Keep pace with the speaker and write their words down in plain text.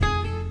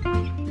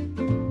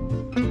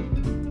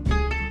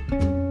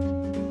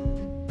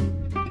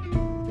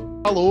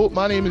Hello,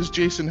 my name is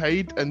Jason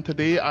Hyde, and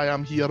today I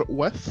am here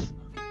with...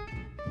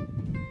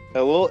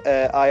 Hello,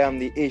 I am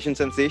the Asian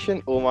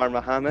sensation, Omar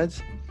Mohammed,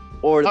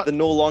 or the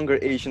no longer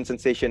Asian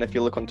sensation if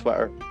you look on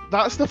Twitter.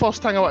 That's the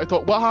first thing I want to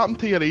talk. What happened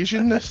to your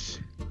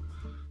Asianness?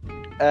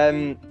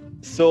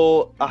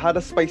 So I had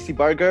a spicy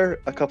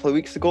burger a couple of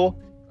weeks ago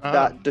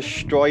that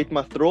destroyed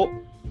my throat.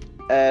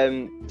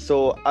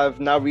 So I've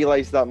now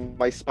realised that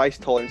my spice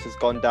tolerance has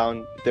gone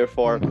down.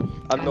 Therefore,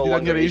 I'm no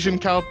longer your Asian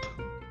card.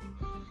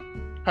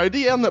 How do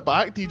you earn it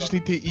back? Do you just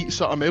need to eat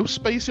something else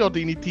spicy, or do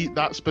you need to eat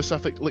that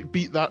specific,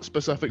 beat that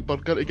specific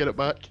burger to get it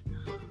back?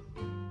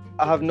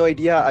 I have no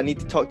idea. I need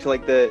to talk to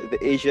the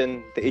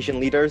Asian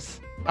leaders.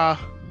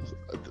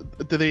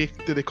 Do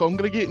they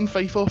congregate in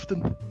Fife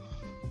often?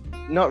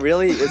 Not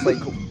really. It's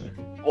like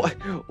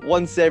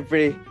once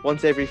every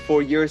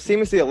 4 years,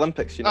 same as the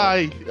Olympics, you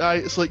know.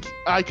 It's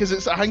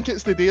because I think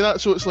it's the day that,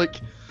 so it's like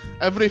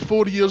every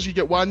 4 years you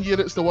get 1 year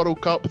it's the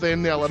World Cup,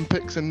 then the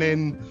Olympics, and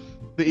then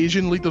the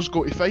Asian leaders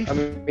go to Fife. I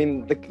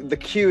mean, the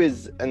queue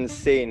is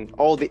insane.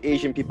 All the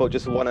Asian people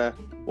just wanna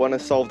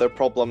solve their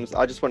problems.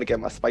 I just want to get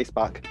my spice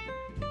back.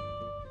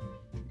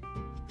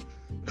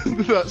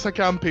 That's a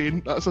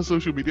campaign. That's a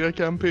social media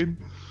campaign.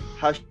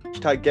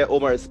 Hashtag get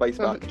Omar's spice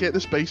back. Get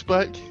the spice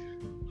back.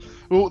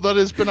 Well, there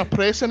has been a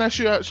pressing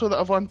issue actually that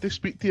I've wanted to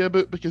speak to you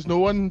about because no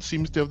one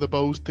seems to have the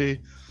balls to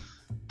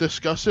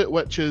discuss it,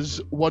 which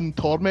is one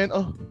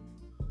tormentor.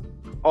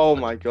 Oh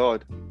my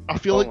god. I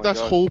feel like this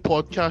whole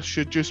podcast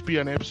should just be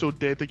an episode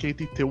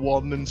dedicated to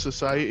warning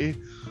society.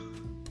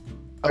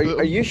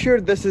 Are you sure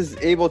this is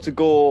able to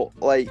go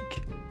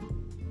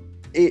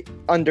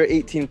under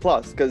 18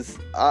 plus? Because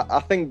I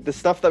think the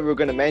stuff that we're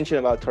going to mention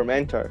about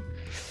Tormentor.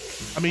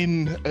 I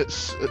mean,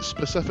 it's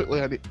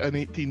specifically an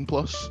 18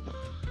 plus.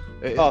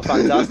 Oh,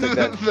 fantastic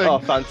then. Oh,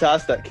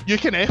 fantastic. You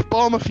can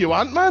F-bomb if you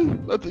want,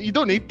 man. You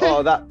don't need to.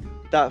 Oh,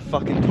 that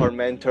fucking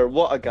Tormentor.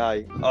 What a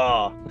guy.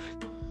 Oh.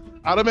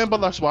 I remember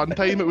this one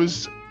time,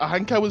 I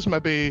think I was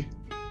maybe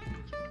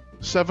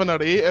 7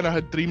 or 8 and I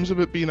had dreams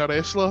about being a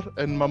wrestler,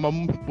 and my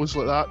mum was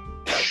like that,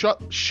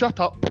 shut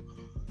up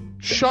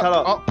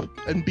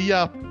and be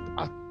a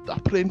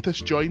apprentice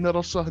joiner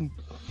or something.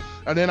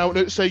 And then I went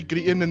outside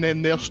greeting, and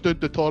then there stood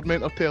the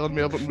tormentor telling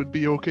me everything would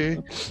be okay.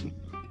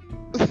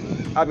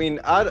 I mean,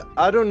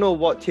 I don't know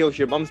what tales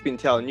your mum's been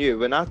telling you.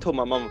 When I told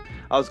my mum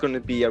I was going to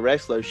be a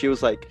wrestler, she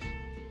was like,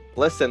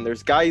 listen,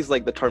 there's guys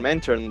like the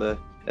Tormentor in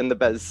the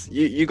biz.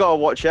 You gotta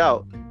watch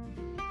out.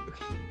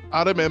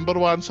 I remember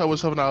once I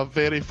was having a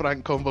very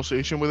frank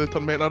conversation with the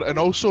Tormentor, and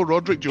also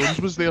Roderick Jones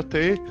was there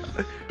too,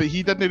 but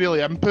he didn't really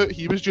input.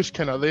 He was just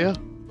kind of there.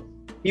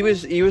 He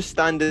was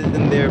standing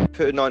there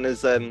putting on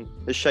his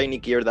shiny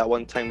gear that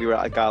one time we were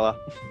at a gala.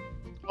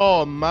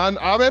 Oh man,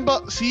 I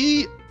remember.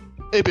 See,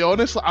 to be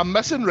honest, I'm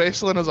missing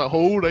wrestling as a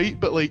whole, right?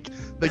 But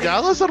the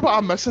galas are what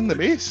I'm missing the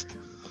most.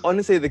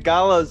 Honestly, the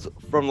galas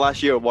from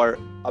last year were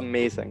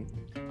amazing.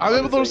 I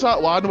remember there was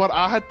that one where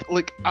I had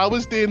I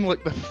was doing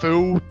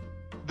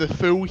the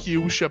full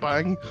heel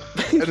shebang,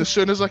 and as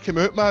soon as I came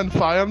out, man,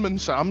 Fireman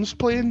Sam's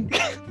playing.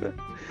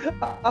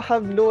 I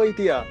have no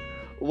idea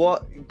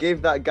what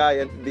gave that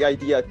guy the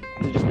idea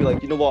to just be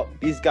like, you know what,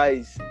 these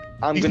guys,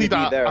 I'm gonna be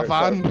there. A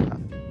van.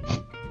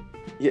 So,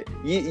 yeah,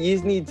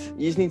 you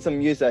need some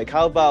music.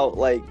 How about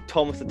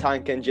Thomas the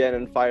Tank Engine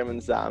and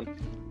Fireman Sam?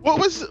 What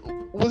was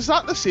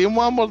that the same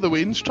one where the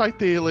Waynes tried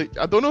to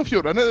I don't know if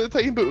you were in it at the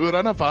time, but we were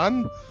in a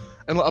van.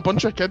 And a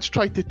bunch of kids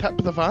tried to tip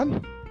the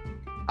van.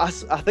 I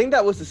think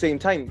that was the same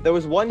time. There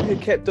was one who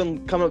kept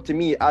on coming up to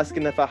me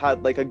asking if I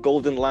had a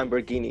golden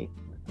Lamborghini.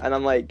 And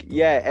I'm like,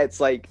 yeah,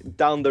 it's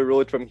down the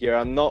road from here.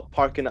 I'm not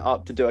parking it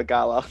up to do a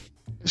gala.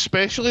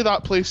 Especially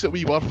that place that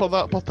we were for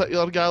that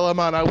particular gala,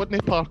 man. I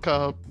wouldn't park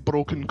a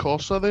broken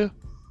Corsa there.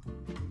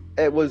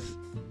 It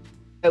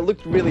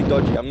looked really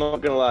dodgy, I'm not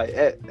going to lie.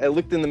 It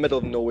looked in the middle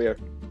of nowhere.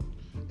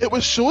 It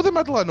was so the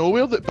middle of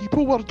nowhere that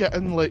people were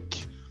getting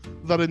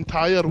their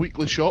entire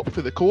weekly shop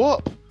for the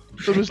co-op.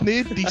 There was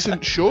no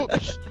decent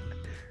shops.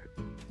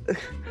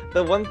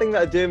 The one thing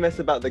that I do miss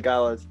about the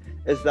galas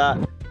is that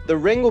the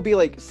ring will be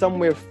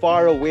somewhere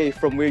far away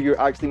from where you're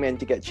actually meant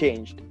to get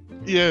changed.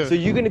 Yeah. So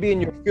you're going to be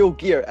in your full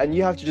gear and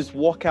you have to just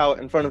walk out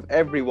in front of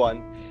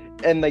everyone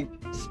in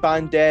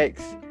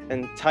spandex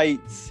and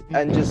tights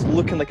and just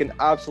looking like an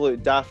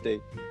absolute dafty.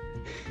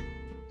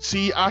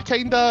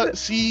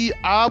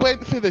 I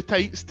went for the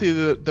tights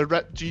to the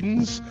ripped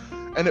jeans.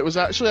 And it was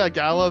actually a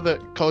gala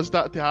that caused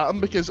that to happen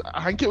because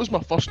I think it was my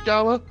first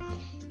gala,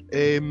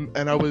 and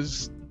I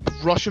was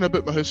rushing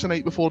about my house the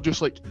night before,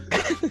 just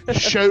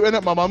shouting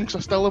at my mum because I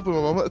still lived with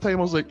my mum at the time.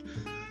 I was like,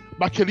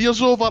 "My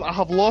career's over. I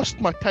have lost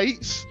my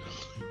tights."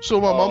 So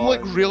my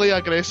mum really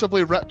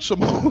aggressively ripped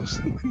some holes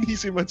in the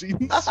knees of my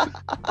jeans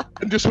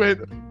and just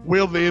went,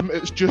 "Wear them.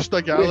 It's just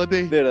a gala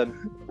day."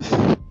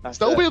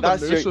 Still wear them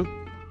now. So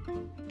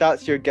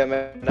that's your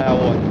gimmick now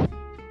on.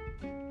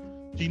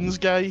 Jeans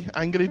guy,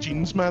 angry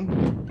jeans man.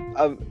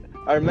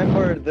 I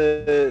remember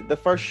the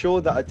first show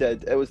that I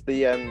did. It was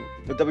the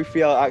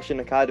W3L Action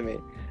Academy,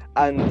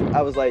 and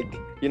I was like,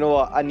 you know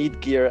what? I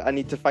need gear. I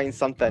need to find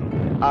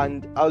something.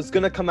 and I was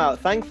gonna come out.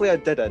 Thankfully, I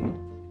didn't.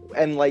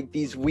 And like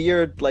these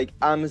weird like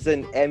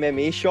Amazon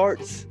MMA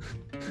shorts,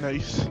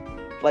 Nice.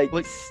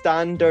 like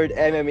standard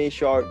MMA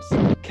shorts,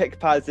 kick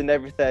pads and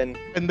everything.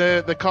 And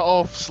the cut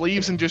off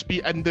sleeves and just be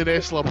Indie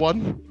Wrestler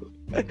 1.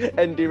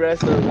 Indie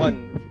Wrestler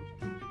 1.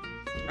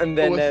 And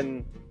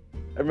then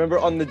I remember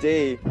on the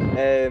day,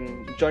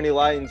 Johnny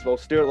Lyons,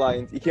 Stuart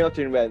Lyons, he came up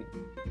to me and went,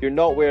 "You're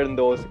not wearing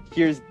those.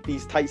 Here's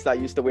these tights that I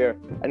used to wear."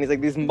 And he's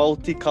like, these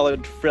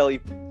multicolored frilly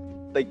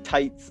like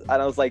tights.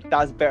 And I was like,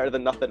 that's better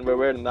than nothing. We're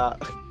wearing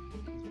that.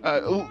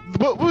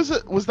 What was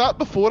it? Was that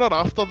before or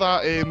after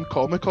that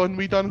Comic-Con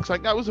we done? Because I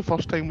think that was the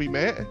first time we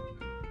met.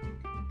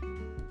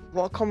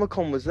 What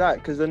Comic-Con was that?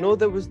 Because I know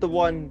there was the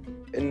one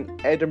in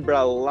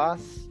Edinburgh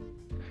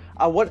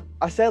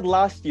I said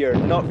last year,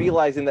 not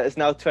realizing that it's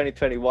now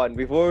 2021.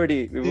 We've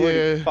already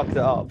fucked it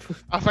up.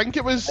 I think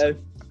it was.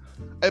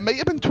 It might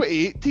have been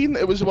 2018.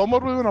 It was the one where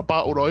we were in a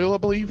battle royal, I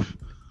believe.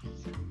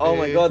 Oh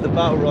my god, the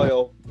battle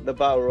royal. The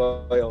battle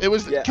royal. It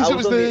was because it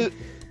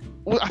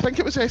was I think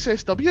it was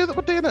SSW that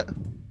were doing it.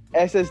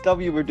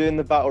 SSW were doing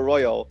the battle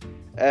royal.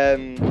 I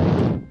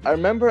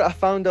remember I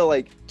found out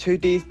like 2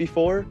 days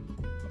before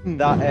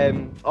that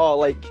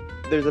like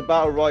there's a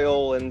battle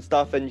royal and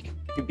stuff and you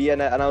could be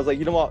in it, and I was like,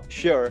 you know what,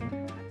 sure.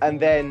 And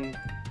then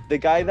the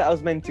guy that I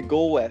was meant to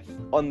go with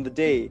on the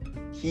day,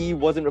 he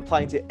wasn't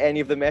replying to any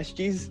of the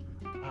messages,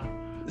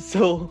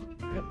 so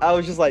I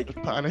was just like,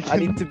 panicking. I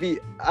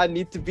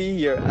need to be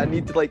here. I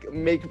need to like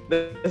make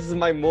this is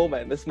my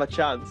moment. This is my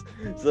chance.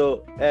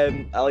 So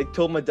I like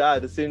told my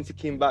dad as soon as he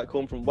came back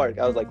home from work.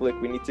 I was like,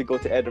 look, we need to go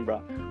to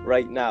Edinburgh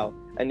right now.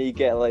 I need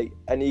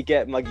to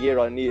get my gear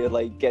on. I need to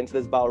like get into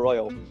this battle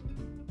royal.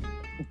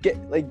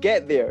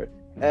 Get there.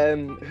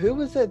 Who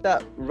was it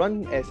that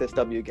run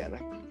SSW again?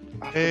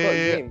 I forgot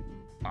his name.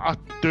 I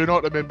do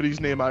not remember his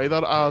name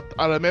either. I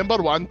remember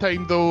one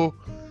time though.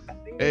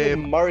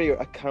 Murray,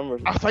 I can't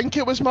remember. I think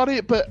it was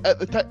Murray, but at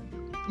the time,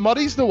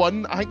 Murray's the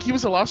one. I think he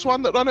was the last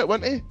one that ran it,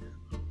 wasn't he?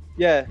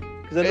 Yeah,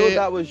 because I know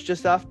that was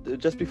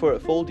just before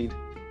it folded.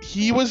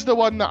 He was the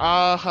one that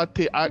I had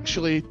to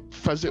actually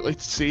physically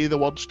say the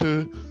words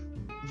to.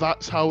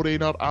 That's Hal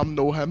Rayner. I'm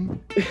no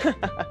him.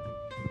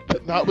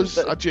 That was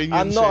a genuine.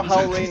 I'm not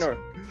Hal Rayner.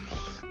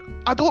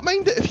 I don't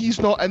mind it if he's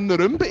not in the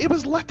room, but he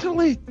was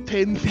literally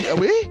 10 feet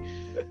away.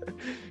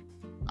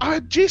 I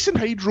had Jason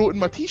Hyde wrote in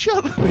my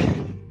t-shirt.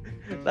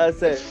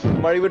 That's it.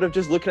 Murray would have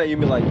just looking at you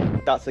and be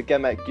like, that's a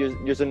gimmick.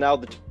 You're now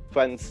the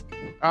twins.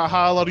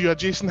 Hal, are you a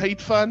Jason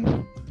Hyde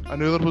fan? I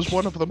knew there was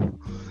one of them.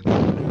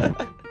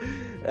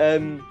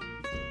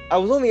 I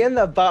was only in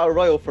that battle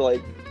royal for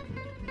like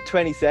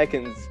 20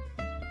 seconds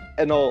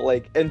in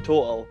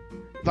total.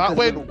 That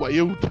went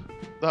wild.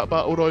 That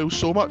battle royal,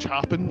 so much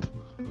happened.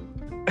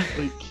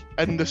 Like,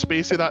 in the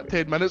space of that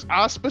 10 minutes.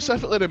 I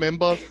specifically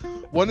remember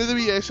one of the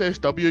wee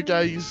SSW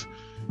guys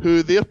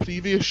who their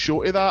previous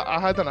show to that, I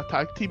had in a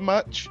tag team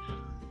match.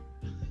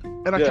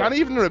 And I can't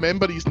even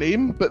remember his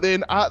name, but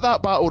then at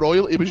that battle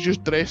royal, he was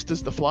just dressed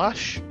as the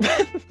Flash.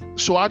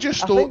 So I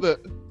just thought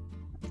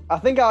I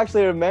think I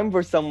actually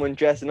remember someone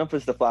dressing up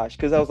as the Flash,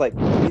 because I was like,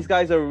 these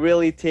guys are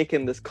really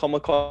taking this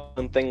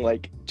Comic-Con thing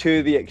like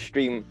to the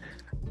extreme.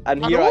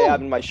 And here I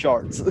am in my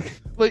shorts.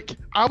 Like,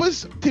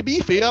 to be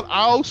fair,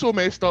 I also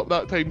messed up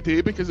that time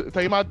too, because at the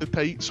time I had the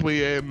tights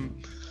with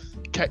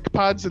kick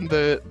pads and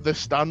the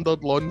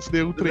standard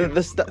Lonsdale train.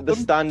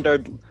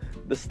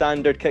 The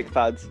standard kick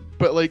pads.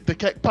 But like the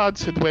kick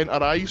pads had went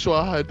awry, so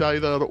I had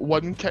either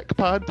one kick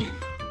pad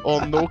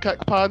or no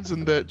kick pads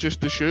and just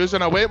the shoes,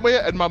 and I went with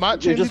it, and my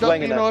match ended up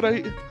being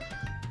alright.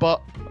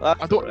 But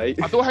I don't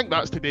think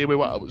that's to do with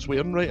what I was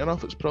wearing, right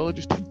enough. It's probably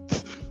just to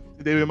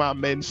do with my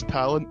immense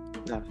talent.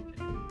 Nah.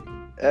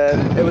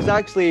 It was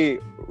actually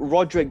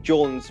Roderick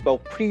Jones,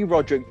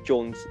 pre-Roderick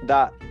Jones,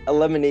 that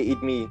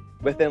eliminated me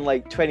within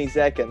like 20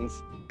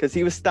 seconds, because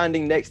he was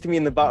standing next to me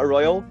in the battle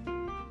royal.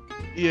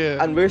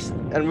 Yeah. And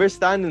we're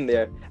standing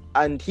there,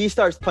 and he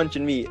starts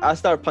punching me. I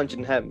start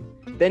punching him.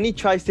 Then he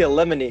tries to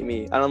eliminate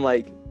me, and I'm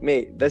like,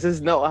 mate, this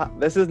is not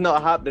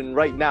happening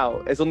right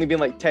now. It's only been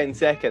like 10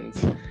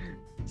 seconds.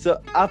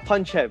 So I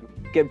punch him,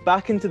 get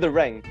back into the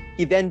ring.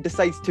 He then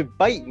decides to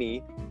bite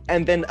me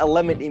and then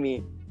eliminate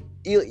me.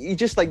 He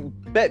just like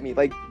bit me,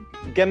 like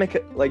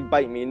gimmick, like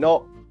bite me,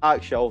 not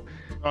actual.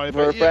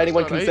 For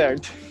anyone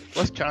concerned.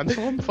 Let's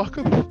cancel him, fuck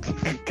him.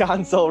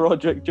 Cancel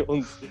Roderick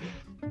Jones.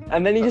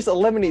 And then he just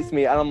eliminates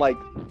me, and I'm like,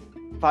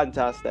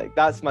 fantastic.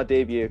 That's my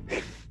debut.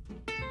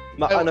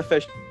 My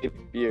unofficial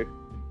debut.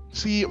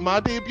 See, my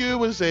debut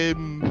was, it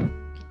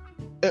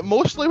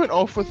mostly went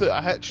off without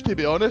a hitch, to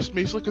be honest,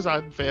 mostly because I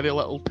had very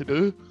little to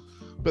do.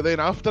 But then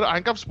after, I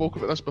think I've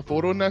spoken about this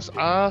before on this,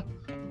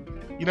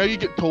 you know, you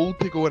get told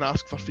to go and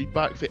ask for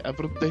feedback for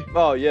everybody.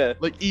 Oh, yeah.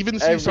 Like, even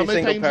see,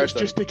 sometimes it's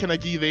just to kind of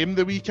give them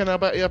the wee kind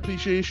of bit of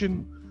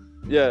appreciation.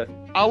 Yeah.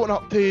 I went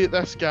up to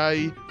this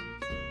guy,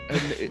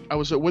 and I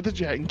was like, what did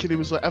you think? And he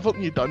was like,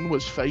 everything you done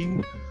was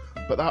fine,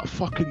 but that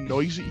fucking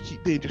noise that you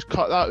keep doing, just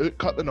cut that out,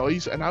 cut the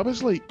noise. And I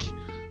was like,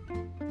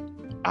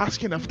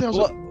 asking if there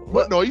was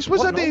what noise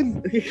was I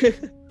doing?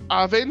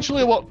 I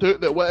eventually worked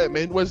out that what it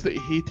meant was that he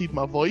hated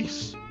my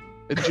voice,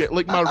 and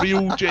like my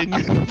real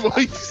genuine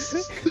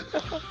voice.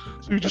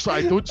 So he was just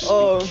like, I don't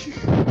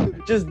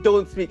speak. Just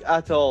don't speak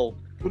at all.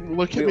 Don't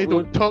look at me,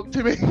 don't talk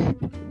to me.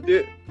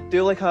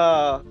 Do like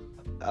a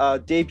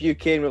debut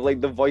Kane with like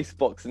the voice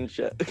box and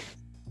shit.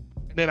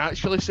 And then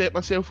actually set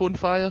myself on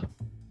fire.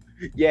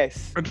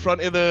 Yes. In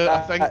front of the,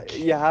 I think.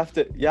 You have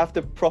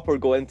to proper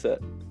go into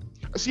it.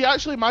 See,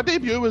 actually, my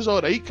debut was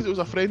alright because it was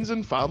a friends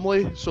and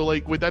family, so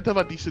like we did have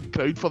a decent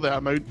crowd for the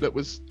amount that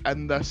was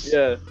in this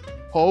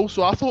hall.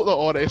 So I thought that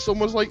all wrestling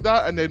was like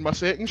that, and then my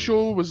second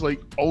show was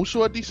like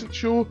also a decent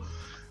show.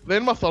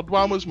 Then my third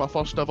one was my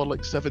first ever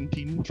like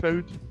 17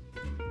 crowd.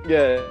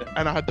 Yeah.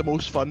 And I had the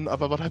most fun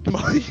I've ever had in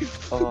my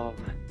life.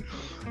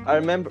 I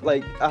remember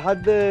like I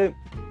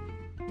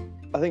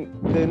think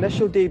the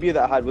initial debut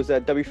that I had was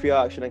at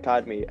W3 Action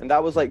Academy, and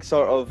that was like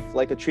sort of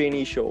like a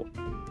trainee show.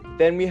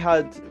 Then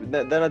I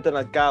done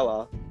a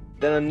gala,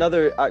 then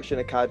another Action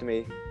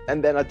Academy,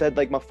 and then I did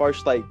like my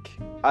first like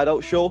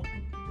adult show.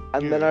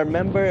 And then I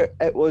remember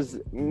it was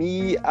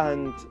me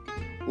and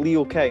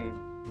Leo King.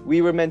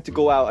 We were meant to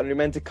go out and we were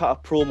meant to cut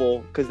a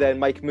promo because then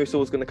Mike Musso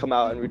was going to come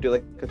out and we'd do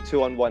like a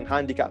 2-on-1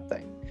 handicap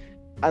thing.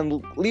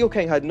 And Leo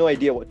King had no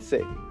idea what to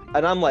say.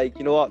 And I'm like,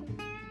 you know what?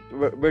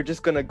 We're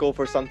just going to go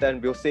for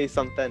something. We'll say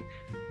something.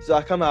 So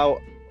I come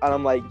out and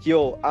I'm like,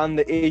 yo, I'm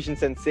the Asian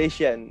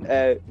sensation,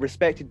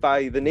 respected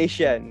by the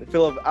nation,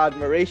 full of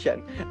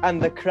admiration. And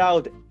the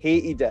crowd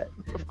hated it.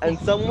 And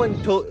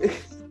someone told...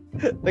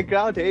 the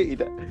crowd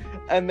hated it.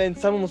 And then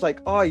someone was like,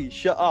 oh,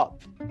 shut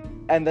up.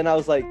 And then I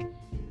was like,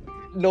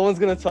 no one's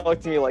going to talk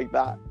to me like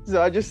that.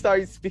 So I just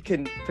started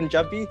speaking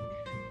Punjabi.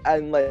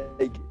 And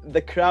like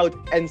the crowd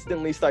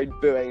instantly started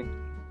booing.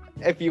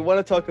 If you want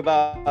to talk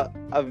about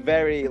a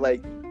very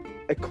like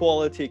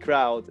equality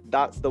crowd,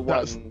 that's the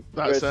one.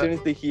 Where as soon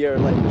as they hear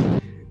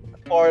like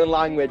foreign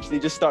language, they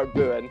just start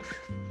booing.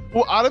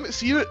 Well, I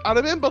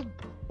remember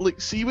like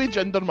with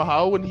Jinder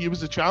Mahal when he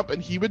was the champ,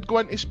 and he would go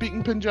into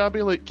speaking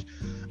Punjabi. Like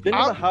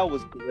Jinder Mahal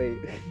was great.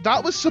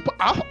 That was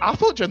I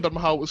thought Jinder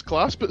Mahal was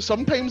class, but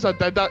sometimes I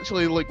did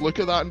actually like look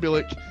at that and be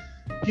like,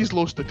 he's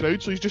lost the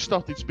crowd, so he's just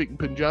started speaking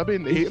Punjabi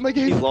and they hate him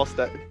again. He's lost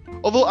it.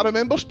 Although I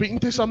remember speaking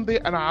to somebody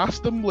and I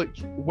asked them like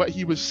what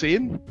he was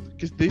saying,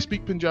 because they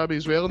speak Punjabi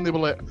as well, and they were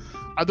like,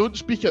 I don't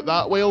speak it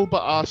that well,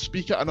 but I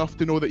speak it enough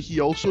to know that he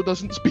also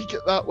doesn't speak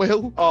it that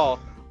well.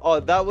 Oh,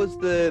 that was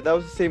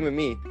the same with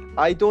me.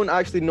 I don't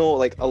actually know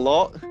like a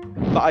lot,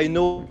 but I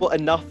know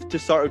enough to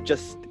sort of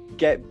just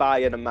get by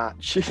in a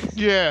match.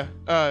 Yeah,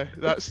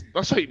 that's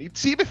how you need.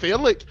 See, to be fair,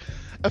 like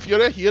if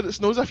you're out here,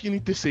 it's not as if you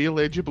need to say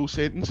legible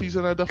sentences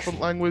in a different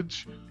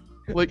language.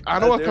 Like, I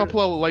know a couple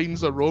of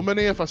lines of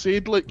Romany. If I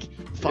said, like,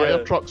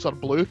 fire trucks are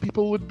blue,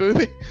 people would boo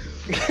me.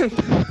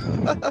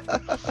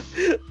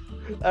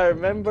 I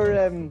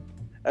remember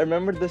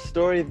the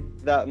story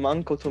that my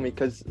uncle told me,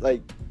 because,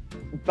 like,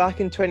 back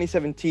in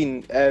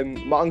 2017,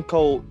 my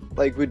uncle,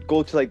 like, would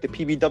go to, like, the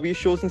PBW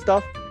shows and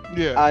stuff.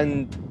 Yeah.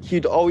 And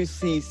he'd always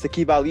see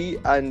Saqib Ali,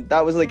 and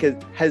that was, like,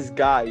 his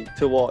guy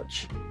to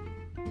watch.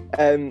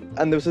 And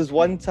there was this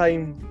one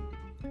time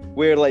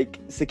where,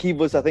 like, Saqib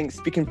was, I think,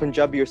 speaking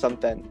Punjabi or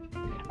something.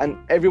 And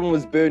everyone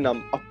was booing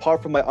him,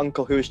 apart from my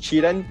uncle who was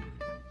cheering.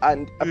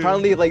 And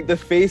apparently, like, the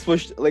face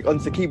was, like, on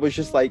Saqib was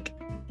just like,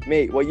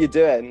 mate, what you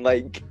doing?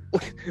 Like,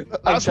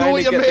 I'm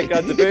trying to get the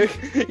guy to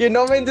boo. You're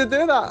not meant to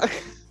do that.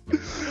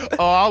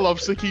 Oh, I love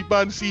Saqib,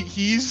 man. See,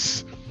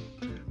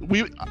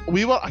 we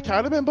were, I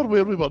can't remember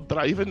where we were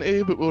driving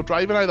to, but we were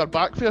driving either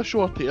back for a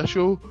show or to a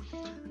show.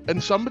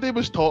 And somebody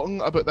was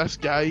talking about this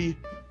guy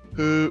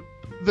who,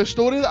 the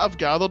story that I've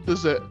gathered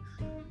is that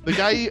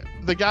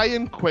the guy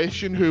in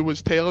question who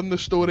was telling the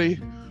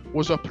story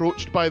was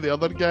approached by the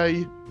other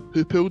guy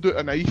who pulled out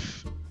a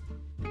knife,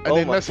 and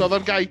then this other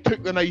guy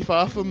took the knife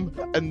off him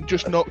and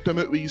just knocked him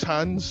out with his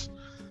hands,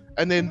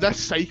 and then this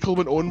cycle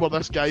went on where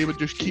this guy would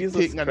just keep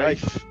taking a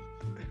knife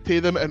to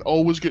them and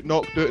always get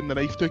knocked out and the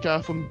knife took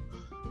off him.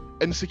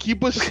 And Saqib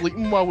was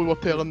sleeping while we were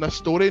telling this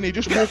story, and he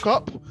just woke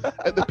up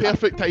at the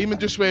perfect time and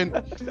just went,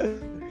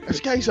 this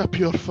guy's a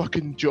pure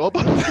fucking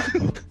jobber.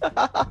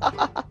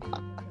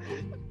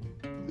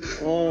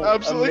 Oh,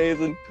 absolutely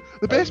amazing.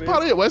 The best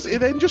part of it was he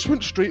then just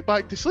went straight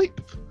back to sleep.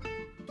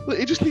 Like,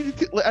 he just needed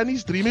to, like, in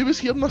his dream he was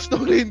hearing a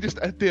story and just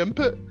had the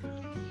input.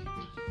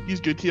 He's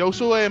good. He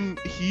also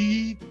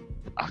it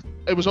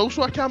was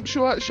also a camp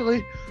show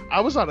actually.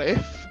 I was a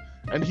ref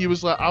and he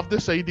was like, I've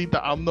decided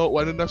that I'm not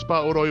winning this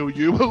battle royal,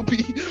 you will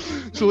be.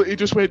 So like, he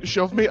just went to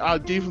shove me. I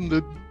gave him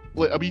the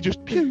like a wee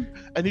just pew,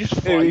 and he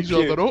just flies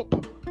on the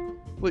rope.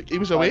 Like, he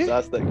was away.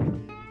 Fantastic.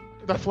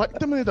 I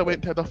flicked him and I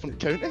went to a different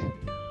county.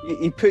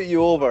 He put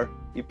you over.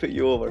 He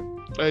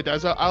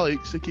does. I like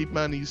Saqib,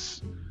 man.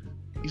 He's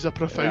a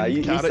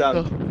profound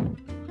character.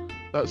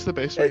 That's the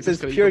best way to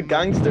describe him. It's pure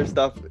gangster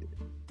stuff.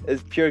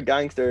 It's pure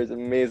gangster. It's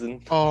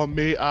amazing. Oh,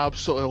 mate, I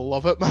absolutely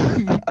love it,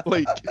 man.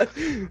 Like,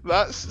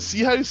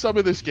 see how some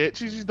of the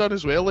sketches he's done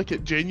as well. Like,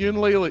 it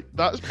genuinely, like,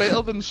 that's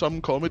better than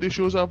some comedy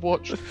shows I've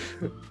watched.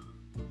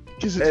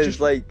 Because it's just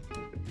like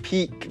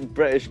peak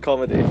British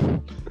comedy.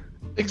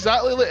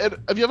 exactly. Like,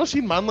 have you ever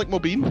seen Man Like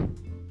Mobeen?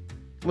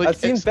 Like, I've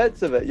seen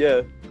bits of it,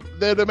 yeah.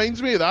 That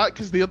reminds me of that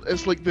because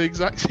it's like the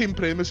exact same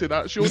premise of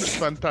that show, and it's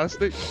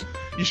fantastic.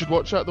 You should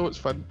watch that though; it's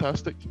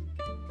fantastic.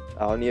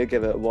 I'll need to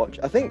give it a watch.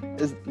 I think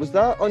was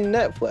that on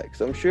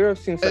Netflix? I'm sure I've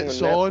seen something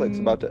It's on Netflix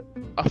on- about it.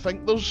 I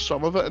think there's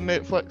some of it on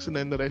Netflix, and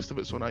then the rest of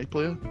it's on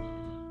iPlayer.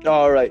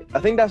 Oh right, I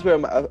think that's where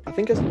I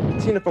think I've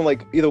seen it from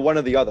like either one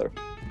or the other.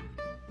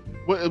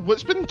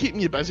 What's been keeping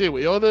you busy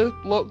with all the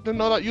lockdown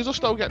and all that? You're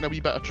still getting a wee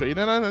bit of training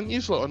in, aren't you?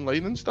 Like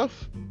online and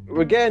stuff.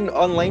 We're getting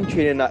online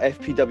training at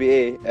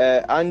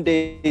FPWA.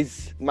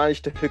 Andy's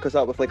managed to hook us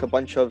up with like a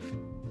bunch of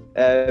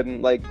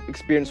like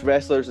experienced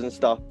wrestlers and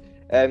stuff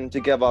to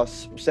give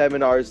us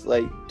seminars,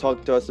 like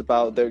talk to us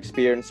about their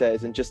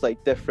experiences and just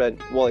like different,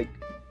 well, like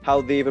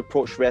how they've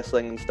approached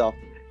wrestling and stuff.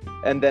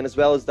 And then as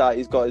well as that,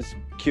 he's got his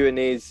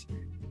Q&As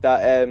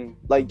that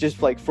like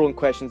just like throwing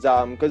questions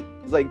at him because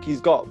like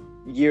he's got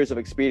years of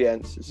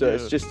experience, so Yeah.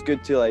 it's just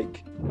good to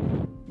like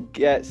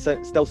get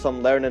still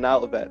some learning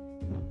out of it.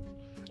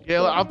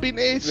 Yeah, like, I've been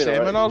to It's been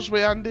seminars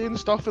with Andy and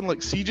stuff, and like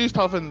CJ's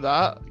having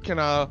that kind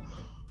of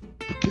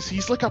because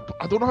he's like I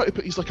don't know how to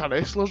put. He's like a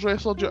wrestler's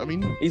wrestler. Do you know what I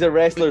mean? He's a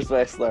wrestler's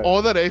wrestler.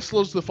 All the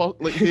wrestlers,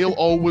 they'll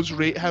always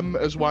rate him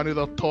as one of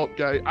their top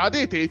guys. I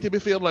do too, to be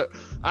fair. Like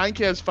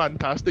Anki is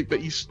fantastic, but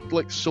he's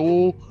like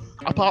so.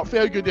 Apart from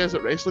how good he is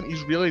at wrestling,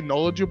 he's really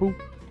knowledgeable.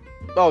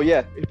 Oh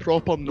yeah, He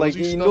proper knows like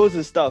his he stuff. knows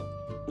his stuff.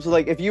 So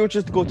like if you were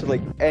just to go to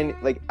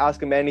like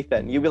ask him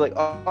anything, you'll be like,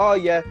 oh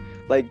yeah,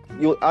 like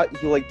he'll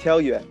like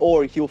tell you it,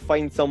 or he'll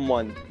find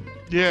someone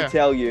Yeah, to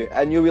tell you,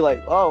 and you'll be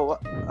like, oh,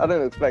 I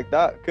didn't expect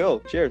that. Cool,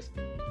 cheers.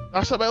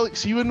 that's about like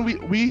see when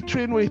we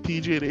train with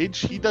TJ Rage,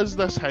 he does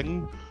this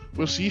thing.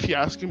 We'll see if you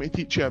ask him to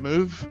teach you a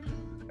move,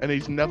 and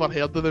he's never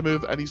heard of the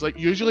move, and he's like,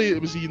 usually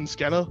it was Ian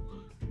Skinner,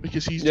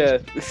 because he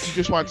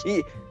just wants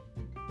He-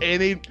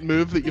 any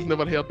move that you've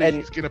never heard of.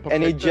 He's gonna perfect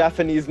any it.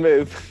 Japanese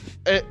move.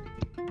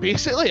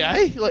 Basically,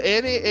 aye. Like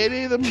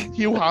any of them,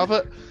 he'll have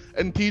it.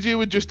 And TJ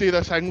would just do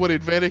this thing where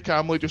he'd very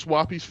calmly just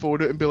whap his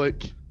phone out and be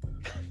like,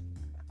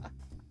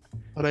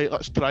 "Alright,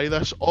 let's try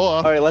this." Or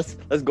All right, let's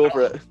go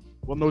for it.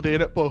 we're not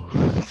doing it, Paul.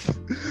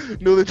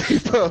 No, the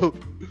people.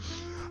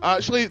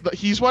 Actually,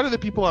 he's one of the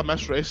people I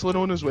miss wrestling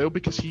on as well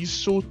because he's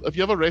so. Have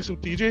you ever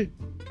wrestled TJ?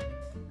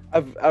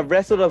 I've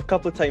wrestled a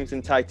couple of times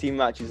in tag team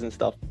matches and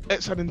stuff.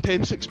 It's an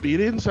intense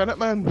experience, isn't it,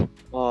 man?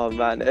 Oh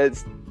man,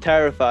 it's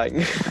terrifying.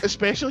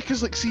 Especially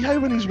because, like, see how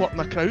when he's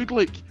working a crowd,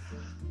 like,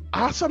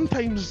 I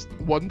sometimes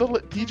wonder,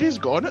 like, TJ's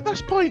gone at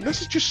this point.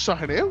 This is just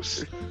something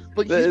else.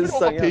 Like, That he's is been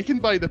something overtaken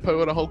by the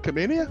power of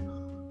Hulkamania.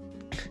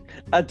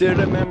 I do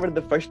remember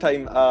the first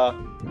time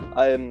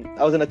I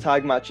was in a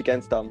tag match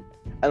against him,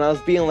 and I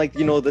was being like,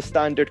 you know, the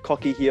standard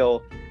cocky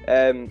heel.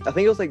 I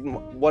think it was like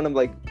one of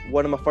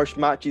my first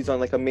matches on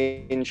like a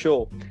main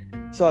show.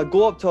 So I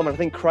go up to him, and I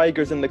think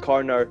Krieger's in the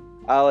corner.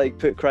 I like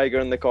put Krieger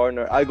in the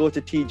corner. I go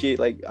to TJ,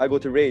 like I go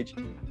to Rage,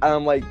 and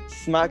I'm like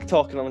smack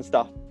talking him and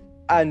stuff.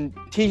 And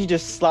TJ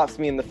just slaps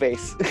me in the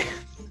face.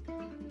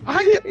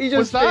 I think He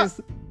just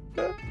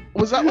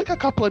was that like a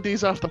couple of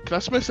days after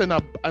Christmas and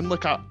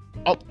like a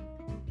up.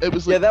 It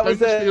was like yeah, that was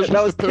downstairs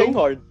that was with the pool.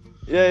 Kinghorn.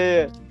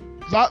 Yeah.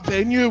 That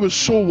venue was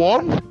so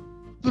warm.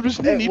 There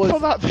was no It need was for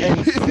that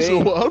venue to be so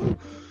insane. warm.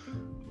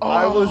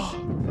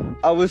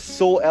 I was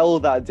so ill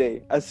that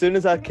day. As soon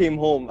as I came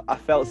home, I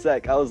felt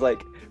sick. I was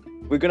like,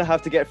 we're gonna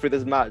have to get through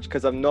this match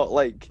because I'm not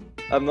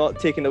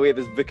taking away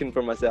this booking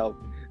for myself.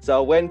 So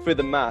I went through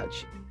the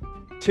match,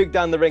 took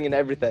down the ring and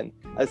everything.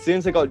 As soon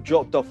as I got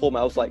dropped off home,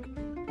 I was like,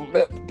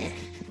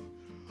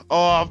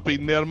 Oh, I've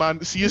been there,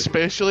 man. See,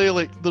 especially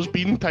like there's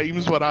been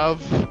times where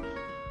I've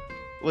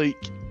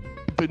like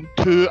been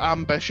too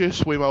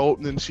ambitious with my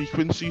opening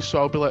sequences, so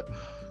I'll be like,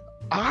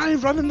 "Aye,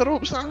 running the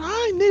ropes,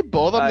 aye, no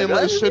bother." And then,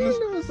 like,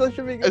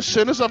 as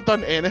soon as I've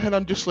done anything,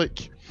 I'm just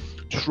like,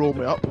 "Just roll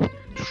me up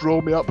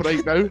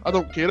right now. I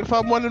don't care if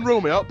I'm winning,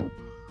 roll me up."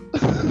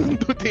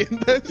 Not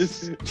doing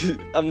this. just,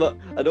 I'm not.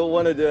 I don't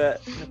want to do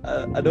it.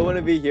 I don't want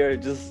to be here.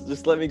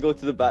 Just let me go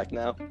to the back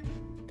now.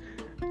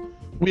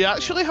 We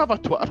actually have a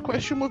Twitter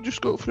question we've just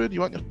got through. Do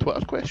you want your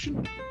Twitter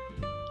question?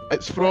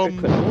 It's from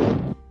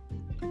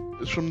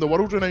the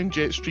world-renowned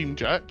Jetstream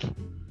Jack,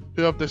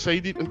 who have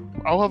decided.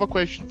 I'll have a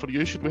question for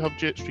you. Should we have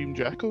Jetstream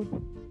Jack on?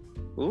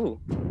 Ooh.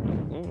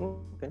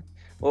 Okay.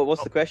 Well,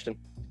 what's the question?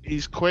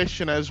 His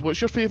question is, what's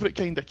your favourite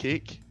kind of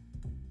cake?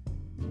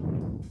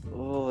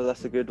 Oh,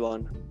 that's a good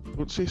one.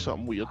 Don't say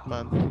something weird,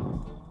 man.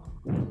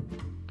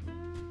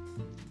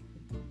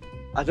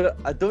 I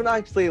don't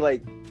actually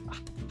like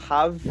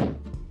have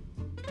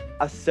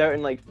a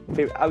certain like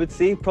favorite. I would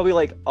say probably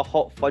like a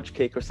hot fudge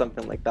cake or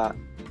something like that.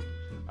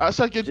 That's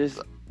a good. Just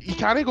You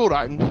can't go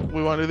wrong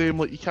with one of them.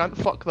 Like, you can't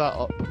fuck that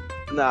up.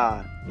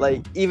 nah,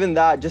 like even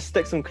that, just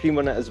stick some cream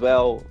on it as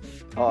well.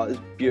 Oh, it's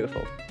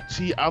beautiful.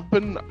 See, I've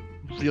been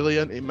really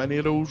into mini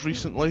rolls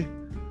recently.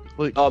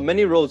 Like, Oh,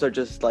 mini rolls are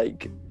just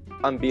like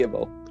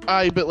unbeatable.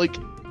 aye, but like,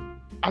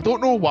 I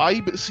don't know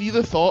why, but see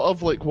the thought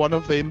of like one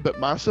of them but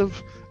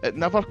massive, it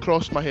never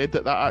crossed my head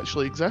that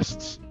actually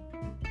exists.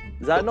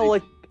 Is that But not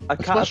like a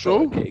Swiss roll?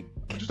 caterpillar cake?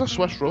 Just a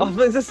Swiss Oh, roll.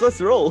 it's a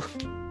Swiss roll.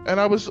 And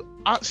I was,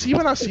 see,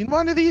 when I seen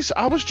one of these,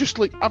 I was just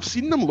like, I've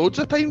seen them loads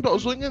of times, but I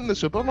was looking in the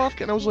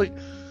supermarket and I was like,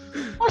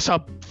 that's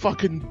a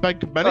fucking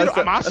big mini,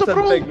 massive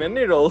roll. That's a big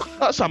mini roll.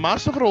 That's a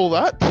massive roll,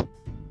 that.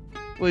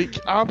 Like,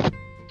 I'm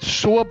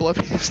so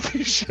oblivious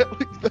to shit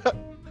like that.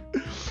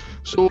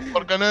 So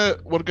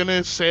we're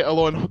gonna settle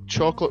on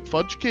chocolate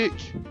fudge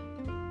cake.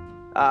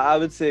 I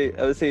would say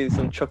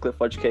some chocolate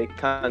fudge cake.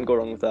 Can't go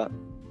wrong with that.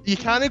 You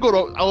can't go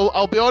wrong.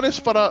 I'll be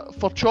honest,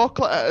 for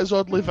chocolate it is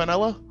oddly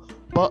vanilla,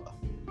 but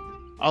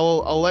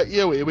I'll let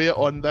you away with it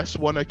on this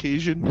one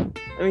occasion.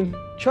 I mean,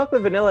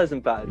 chocolate vanilla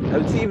isn't bad. I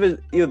would say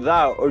either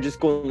that or just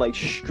going like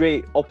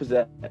straight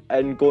opposite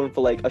and going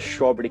for like a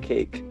strawberry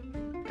cake,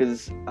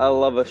 because I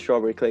love a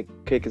strawberry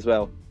cake as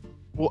well.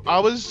 Well, I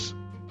was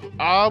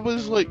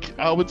like,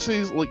 I would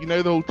say, like, you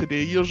know, the whole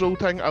today years old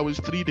thing. I was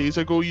 3 days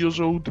ago years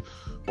old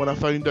when I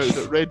found out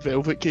that red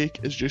velvet cake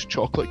is just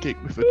chocolate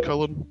cake with food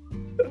colouring.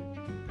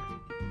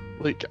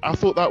 Like, I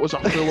thought that was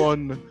a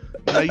full-on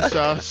nice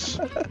ass.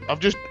 I've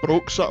just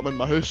broke something in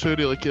my house. Who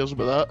really cares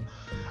about that?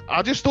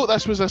 I just thought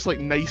this was this like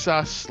nice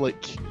ass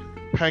like.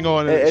 Hang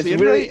on, it's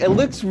really right. It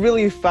looks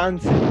really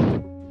fancy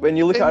when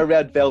you look at a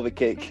red velvet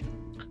cake.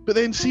 But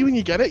then see when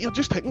you get it, you're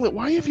just thinking like,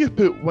 why have you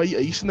put white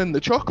icing in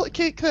the chocolate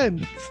cake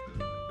then?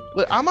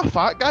 Like, I'm a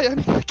fat guy. I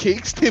need the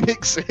cakes to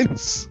make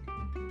sense.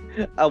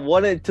 I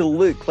want it to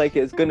look like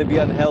it's going to be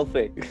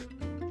unhealthy.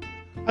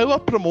 How a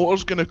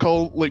promoter's going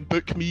to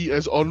book me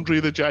as Andre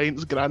the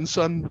Giant's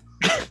grandson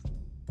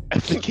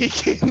if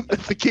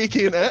the cake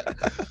ain't it?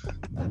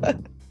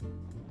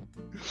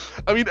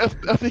 I mean,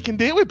 if they can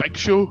date with Big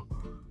Show,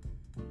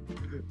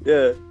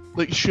 yeah,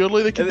 like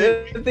surely they can.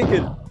 If they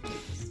could.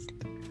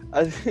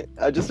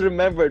 I just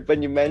remembered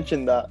when you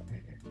mentioned that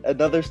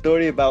another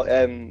story about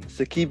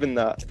Saqib and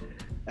that.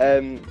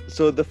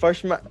 So the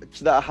first match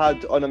that I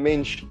had on a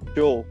main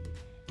show,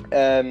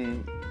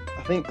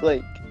 I think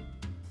like,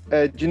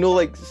 do you know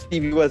like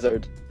Stevie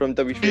Wizard from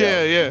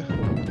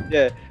WCW?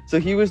 Yeah. So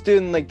he was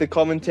doing like the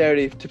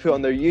commentary to put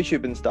on their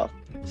YouTube and stuff.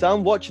 So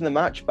I'm watching the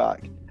match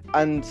back,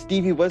 and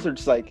Stevie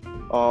Wizard's like,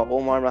 "Oh,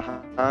 Omar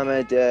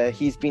Mohammed,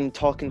 he's been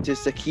talking to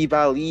Saqib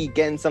Ali,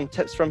 getting some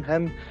tips from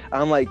him."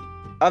 And I'm like,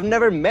 I've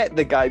never met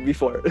the guy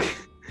before.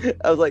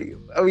 I was like,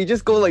 we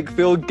just go like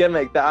full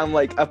gimmick that I'm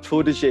like a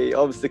protege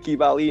of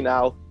Saqib Ali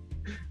now.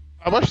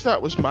 I wish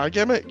that was my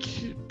gimmick,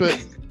 but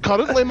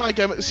currently my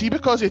gimmick, see,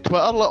 because of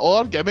Twitter, like all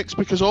our gimmicks,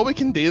 because all we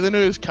can do now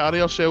is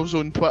carry ourselves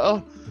on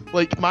Twitter.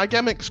 Like my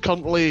gimmick's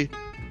currently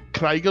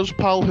Krieger's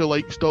pal who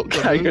likes Doctor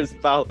Who. Krieger's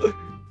pal.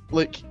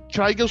 Like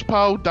Krieger's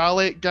pal,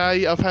 Dalek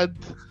guy. I've had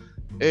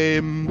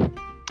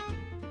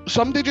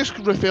somebody just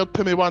referred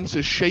to me once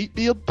as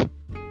Shitebeard.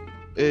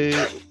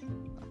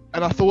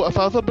 And I thought if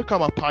I ever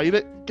become a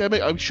pirate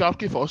gimmick,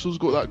 Sharky Fossil's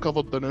got that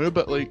covered now,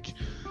 but like,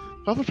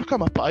 if I ever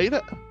become a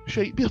pirate,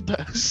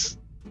 Shitebeard is.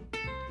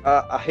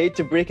 I hate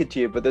to break it to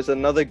you, but there's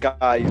another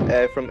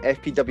guy from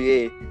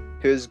FPWA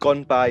who's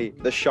gone by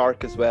the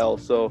Shark as well,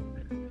 so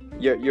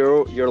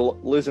you're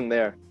losing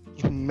there.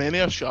 Many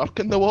a shark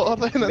in the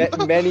water then.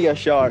 Many a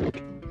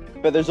shark,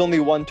 but there's only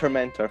one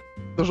tormentor.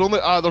 There's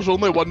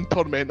only one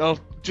tormentor.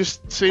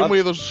 Just same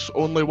way there's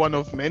only one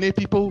of many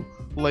people.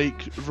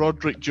 Like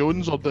Roderick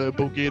Jones or the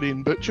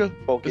Bulgarian Butcher.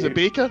 Is it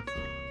Baker?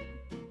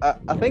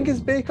 I think it's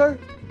Baker.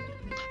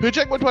 Who do you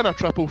think would win a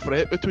triple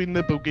threat between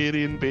the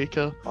Bulgarian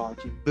Baker,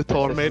 the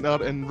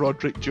Tormentor, and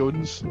Roderick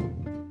Jones?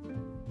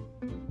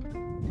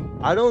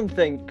 I don't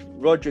think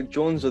Roderick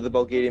Jones or the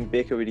Bulgarian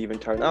Baker would even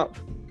turn up.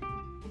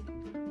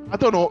 I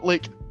don't know,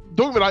 like,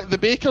 don't get me wrong, the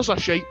Baker's a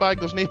shite bag,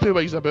 there's no two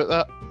ways about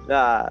that.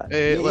 Nah,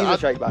 he's a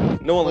shite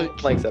bag. No one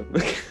likes him.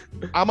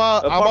 I'm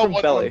a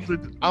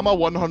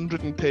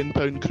 110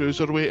 pound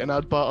cruiserweight and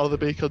I'd batter the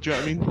Baker, do you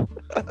know what I mean?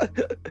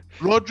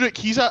 Roderick,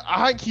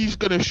 I think he's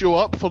going to show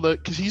up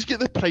because he's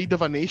got the pride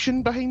of a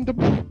nation behind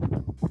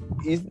him.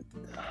 He's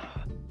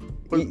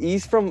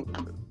from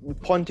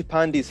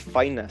Pontypandy's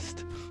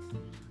finest.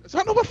 Is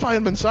that not where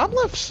Fireman Sam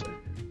lives?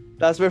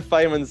 That's where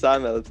Fireman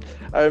Sam lives.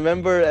 I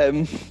remember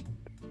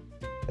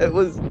it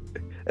was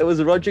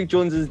Roderick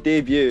Jones's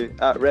debut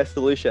at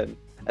Resolution,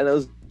 and it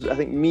was, I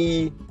think,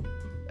 me,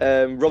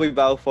 Robbie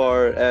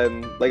Balfour,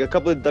 like a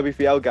couple of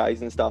WFL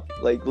guys and stuff,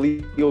 like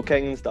Leo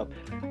King and stuff,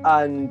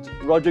 and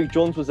Roderick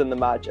Jones was in the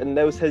match, and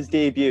that was his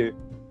debut,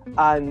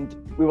 and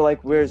we were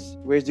like, where's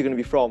he going to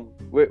be from?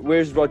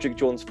 Where's Roderick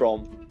Jones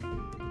from?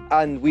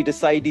 And we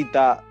decided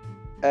that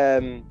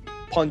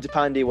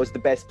Pontypandy was the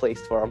best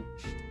place for him.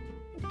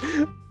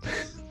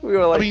 We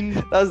were like, I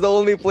mean, that's the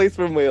only place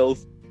from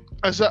Wales.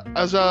 As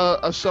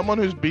someone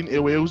who's been to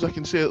Wales, I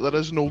can say that there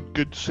is no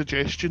good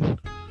suggestion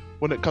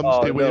when it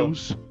comes to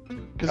Wales.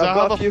 I've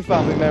got a few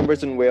family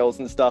members in Wales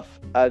and stuff,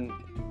 and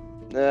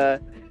I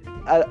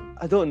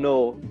don't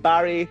know,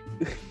 Barry.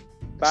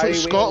 It's like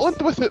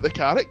Scotland without the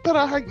character.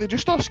 I think they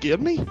just all scare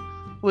me.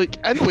 Like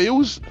in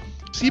Wales,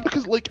 see,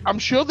 because like I'm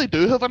sure they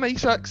do have a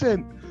nice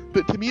accent,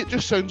 but to me it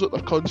just sounds like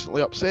they're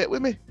constantly upset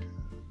with me.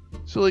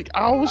 So like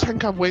I always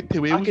think I've went to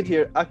Wales.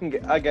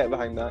 I get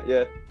behind that,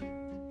 yeah.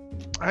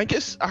 I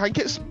think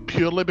it's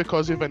purely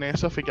because of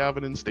Vanessa for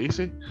Gavin and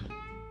Stacey.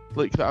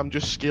 like that I'm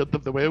just scared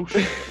of the Welsh.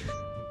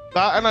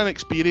 That and an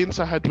experience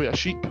I had with a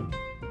sheep.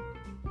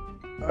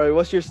 Alright,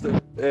 what's your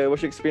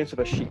experience with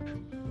a sheep?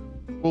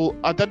 Well,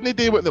 I didn't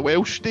do what the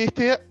Welsh do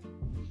to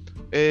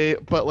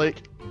it, but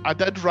like I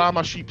did ram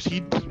a sheep's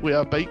head with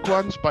a bike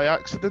once by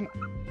accident,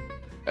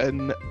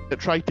 and it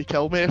tried to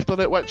kill me after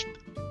it. Which,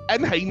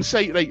 in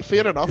hindsight, right,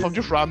 fair enough. I've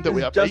just rammed it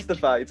with a bike.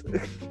 Justified.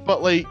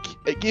 But like,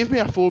 it gave me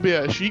a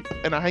phobia of sheep,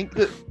 and I think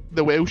that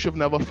the Welsh have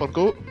never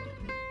forgot.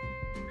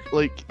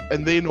 Like,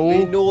 and they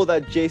know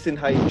that Jason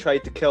Hyde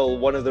tried to kill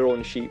one of their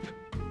own sheep.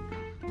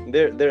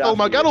 They're oh,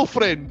 my after you.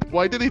 girlfriend.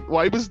 Why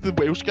was the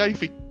Welsh guy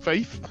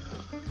Fife?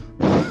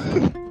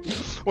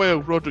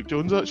 Well, Roderick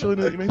Jones actually.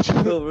 Now that you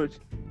mentioned it.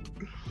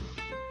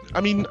 I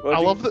mean, I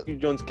love that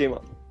Jones came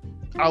up.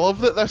 I love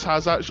that this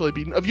has actually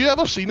been. Have you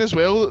ever seen as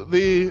well?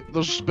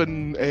 There's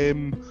been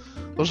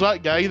there's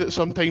that guy that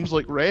sometimes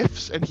like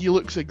refs, and he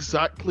looks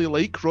exactly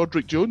like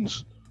Roderick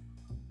Jones.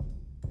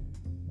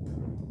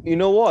 You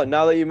know what?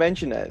 Now that you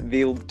mention it,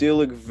 they do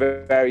look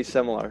very, very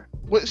similar.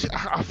 Which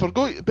I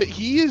forgot, but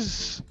he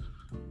is.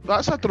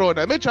 That's a drawn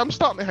image. I'm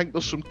starting to think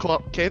there's some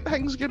Clark Kent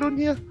things going on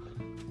here.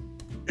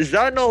 Is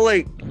that not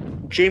like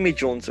Jamie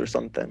Jones or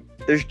something?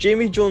 There's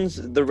Jamie Jones,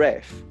 the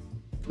ref.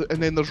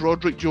 And then there's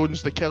Roderick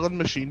Jones, the killing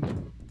machine.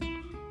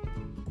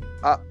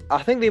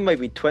 I think they might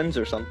be twins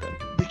or something.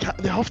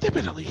 They have to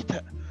be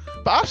related.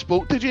 But I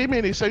spoke to Jamie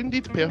and he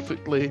sounded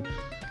perfectly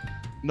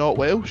not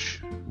Welsh.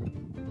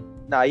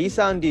 Nah, he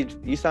sounded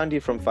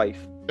from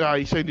Fife. Yeah,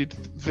 he sounded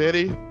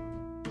very,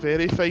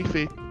 very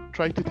Fifey.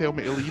 Tried to tell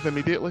me to leave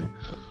immediately.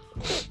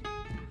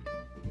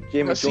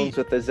 Jamie Jones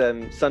with his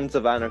Sons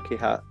of Anarchy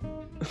hat.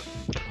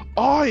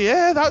 Oh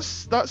yeah,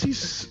 that's his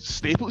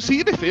staple.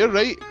 See, to be fair,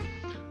 right?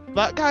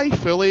 That guy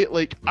fully,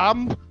 like,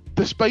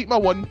 despite my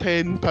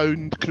 £110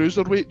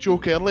 cruiserweight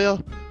joke earlier,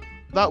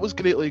 that was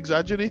greatly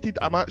exaggerated.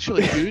 I'm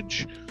actually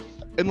huge.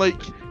 And,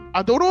 like,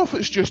 I don't know if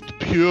it's just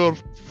pure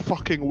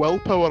fucking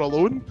willpower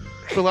alone,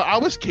 but, like, I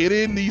was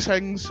carrying these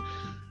things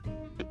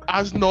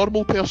as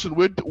normal person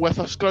would with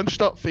a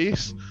scrunched up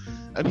face,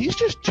 and he's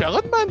just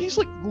chilling, man. He's,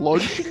 like,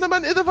 launching them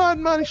into the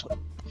van, man. He's like,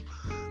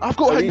 I've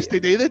got things to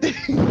do today.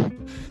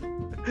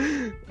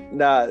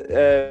 Nah,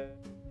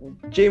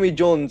 Jamie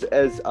Jones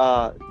is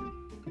a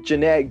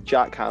genetic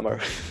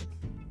jackhammer.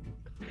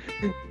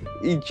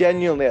 He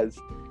genuinely is.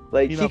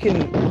 Like, he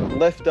can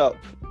lift up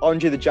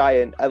Andre the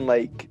Giant and,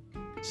 like,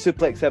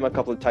 suplex him a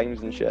couple of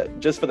times and shit,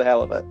 just for the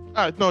hell of it.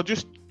 No,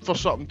 just for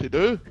something to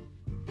do.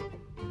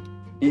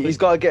 He's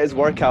got to get his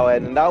workout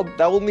in, and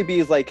that'll only be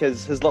his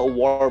little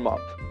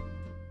warm-up.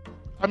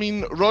 I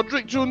mean,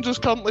 Roderick Jones is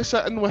currently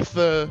sitting with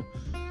the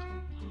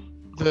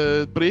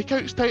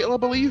Breakouts title, I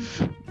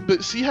believe.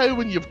 But see how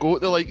when you've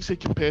got the likes of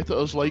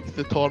competitors like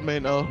the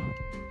Tormentor,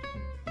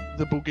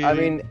 the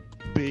Bulgarian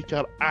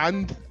Baker,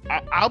 and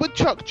I would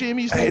chuck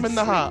Jamie's name in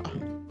the hat.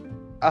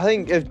 I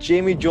think if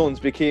Jamie Jones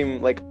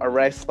became like a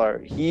wrestler,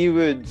 he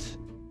would.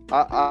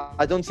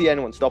 I don't see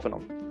anyone stopping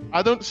him.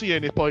 I don't see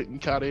any point in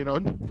carrying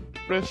on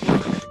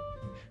wrestling.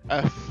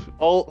 If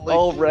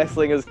all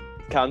wrestling is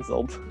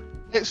cancelled.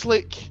 It's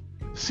like,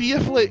 see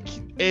if like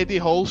Eddie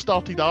Hall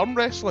started arm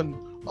wrestling.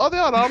 All the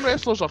other arm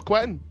wrestlers are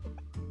quitting.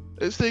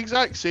 It's the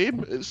exact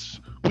same.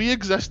 We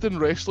exist in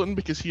wrestling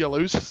because he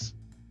allows us.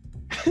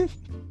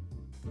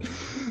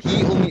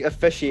 He only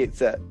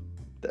officiates it.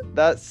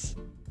 That's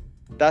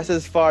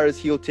as far as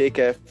he'll take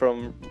it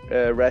from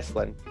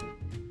wrestling,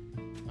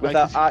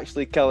 without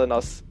actually killing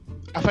us.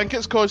 I think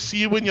it's because,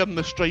 see, when you're in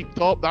the striped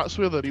top, that's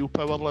where the real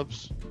power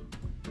lives.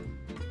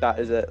 That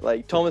is it.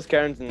 Like Thomas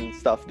Kearns and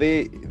stuff,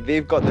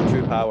 they've got the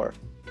true power.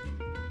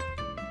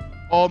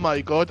 Oh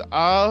my god,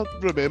 I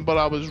remember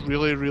I was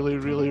really, really,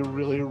 really,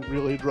 really,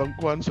 really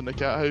drunk once in the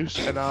cat house,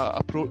 and I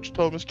approached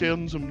Thomas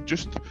Kearns and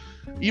just,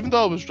 even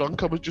though I was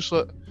drunk, I was just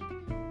like,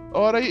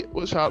 alright,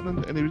 what's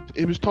happening? And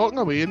he was talking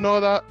away and all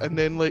that, and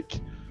then like,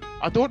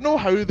 I don't know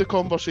how the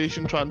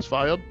conversation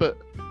transpired, but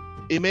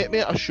he met me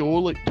at a show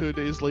like 2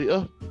 days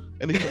later,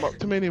 and he came up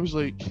to me and he was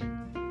like,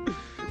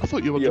 I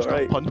thought you were just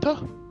a punter.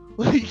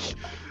 Like,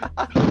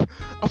 I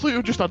thought you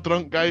were just a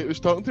drunk guy who was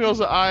talking to me. I was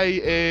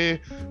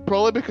like,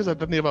 probably because I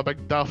didn't have a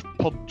big daft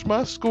purge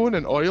mask going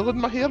and oil in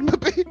my hair,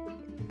 maybe.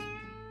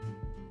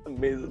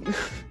 Amazing.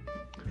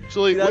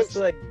 So like, that's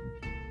like.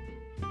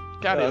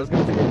 Carry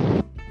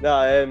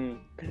on.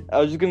 I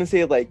was just gonna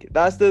say, like,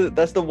 that's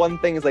the one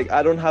thing is, like,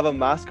 I don't have a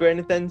mask or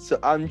anything, so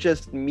I'm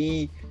just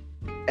me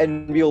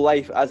in real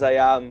life as I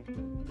am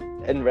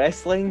in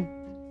wrestling.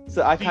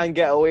 So I can't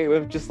get away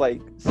with just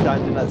like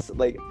standing at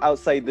like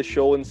outside the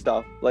show and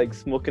stuff, like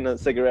smoking a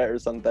cigarette or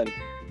something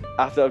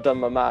after I've done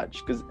my match,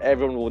 because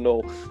everyone will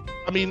know.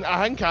 I mean,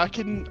 I think I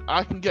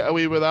can get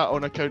away with that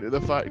on account of the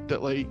fact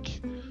that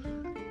like,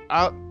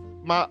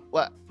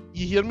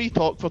 you hear me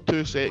talk for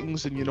 2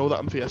 seconds and you know that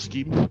I'm for a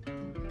scheme,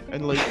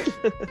 and like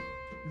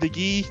the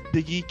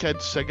gee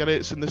kids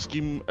cigarettes in the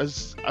scheme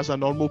as a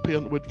normal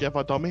parent would give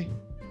a dummy.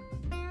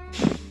 Do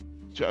you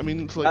know what I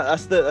mean? It's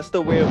like, that's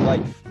the way of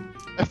life.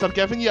 If they're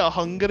giving you a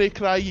Hungary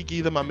cry, you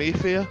give them a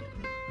Mayfair.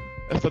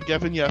 If they're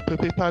giving you a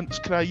poopy pants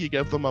cry, you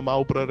give them a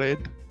Marlboro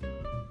Red.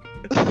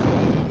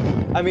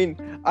 I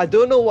mean, I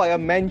don't know why I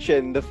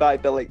mentioned the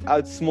fact that like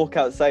I'd smoke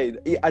outside.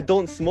 I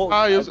don't smoke.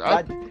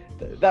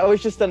 That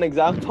was just an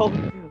example.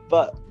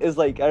 But it's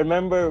like I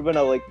remember when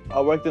I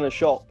worked in a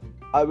shop,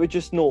 I would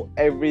just know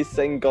every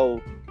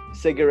single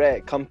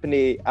cigarette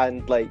company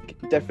and like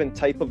different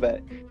type of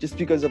it, just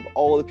because of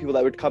all the people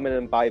that would come in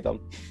and buy them.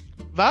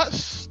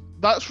 That's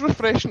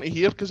refreshing to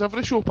hear, because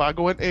every shop I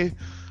go into,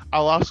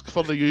 I'll ask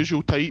for the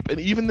usual type, and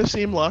even the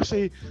same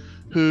lassie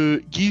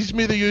who gives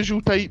me the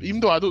usual type,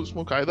 even though I don't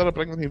smoke either, I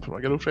bring them home for my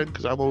girlfriend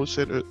because I'm always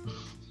sent out.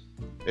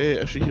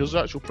 If she hears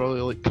that, she'll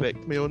probably like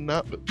correct me on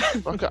that. But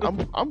fuck it,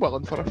 I'm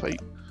willing for a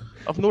fight.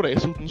 I've not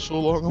wrestled in so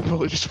long, I'll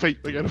probably just fight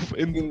my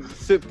girlfriend.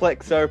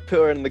 Suplex her, put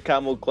her in the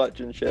camel clutch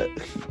and shit.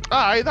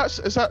 Aye,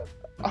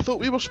 I thought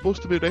we were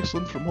supposed to be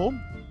wrestling from home.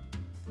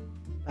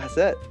 That's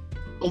it.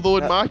 Although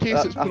in my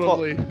case, it's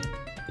probably...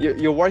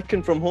 You're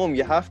working from home,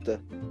 you have to.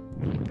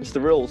 It's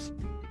the rules.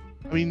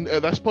 I mean,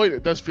 at this point,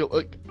 it does feel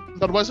like...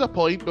 There was a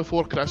point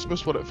before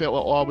Christmas where it felt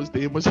like all I was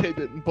doing was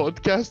editing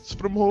podcasts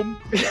from home.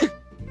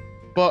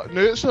 But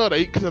now it's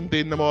alright because I'm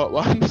doing them all at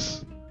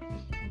once.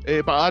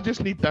 But I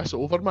just need this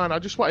over, man. I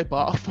just want to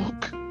batter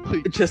folk.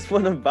 Like, I just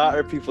want to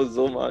batter people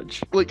so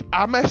much. Like,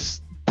 I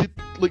miss...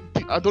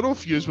 I don't know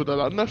if you would have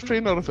done this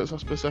train or if it's a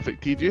specific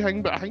TJ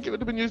thing, but I think it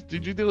would have been used.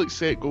 Did you do like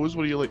set goes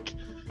where you like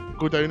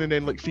go down and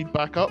then like feed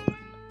back up?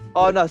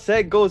 Oh no,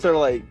 set goes are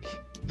like...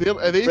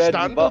 Are they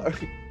standard?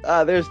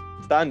 They're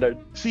standard.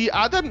 See,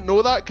 I didn't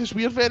know that because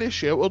we're very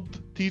sheltered.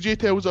 TJ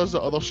tells us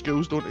that other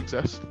schools don't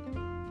exist.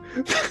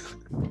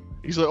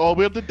 He's like, oh,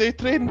 where did they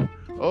train?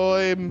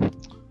 Oh,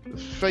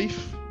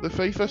 Fife, the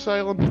Fife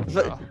Asylum.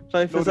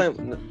 Fife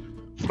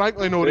Asylum.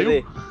 Frankly, no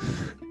real.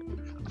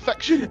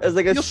 Fiction. It's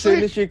like as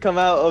soon as you come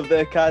out of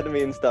the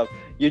academy and stuff,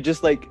 you're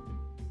just like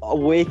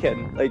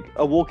awoken,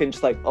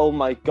 just like, oh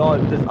my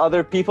god, there's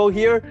other people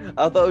here?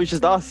 I thought it was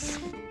just us.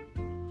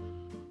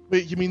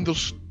 Wait, you mean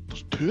there's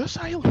 2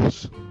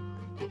 asylums?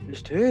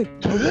 There's 2? 2?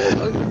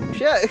 Oh,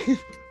 shit. I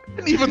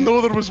didn't even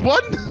know there was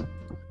 1.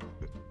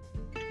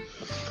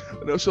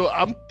 No, so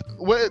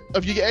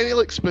have you got any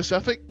like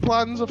specific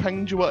plans of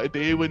things you want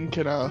to do when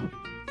the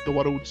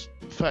world's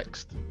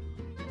fixed?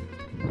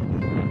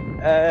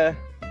 I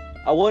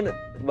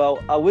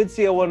would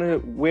say I want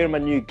to wear my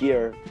new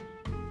gear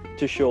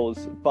to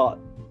shows, but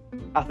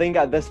I think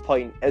at this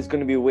point it's going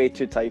to be way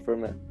too tight for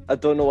me. I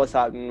don't know what's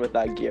happening with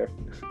that gear.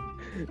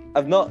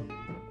 I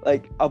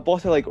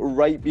bought it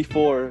right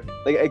before,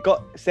 it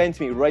got sent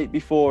to me right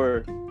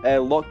before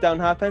lockdown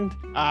happened.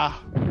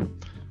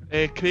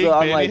 Craig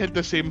Benny had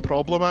the same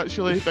problem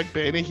actually. Big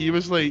Benny, he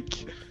was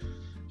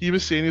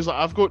saying,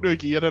 I've got no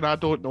gear and I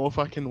don't know if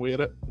I can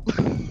wear it.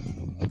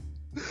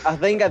 I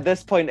think at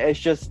this point it's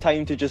just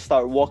time to just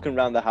start walking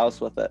around the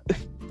house with it.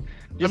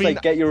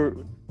 Get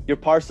your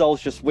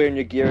parcels, just wearing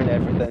your gear and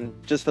everything,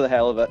 just for the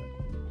hell of it.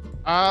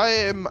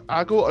 I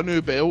got a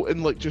new belt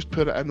and just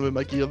put it in with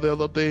my gear the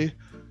other day,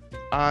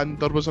 and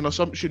there was an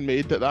assumption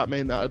made that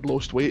meant that I'd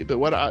lost weight, but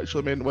what it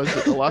actually meant was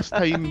that the last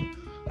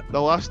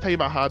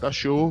time I had a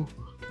show,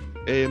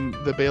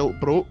 the belt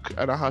broke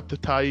and I had to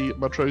tie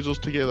my trousers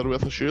together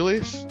with a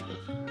shoelace.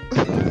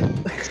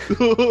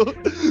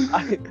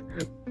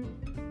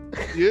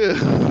 Yeah,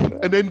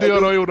 and then do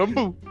a Royal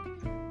Rumble.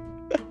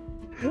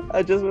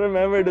 I just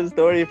remembered a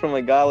story from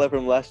a gala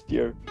from last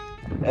year.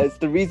 It's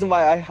the reason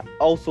why I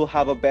also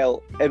have a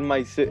belt in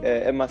my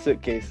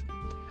suitcase,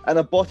 and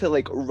I bought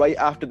it right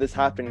after this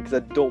happened because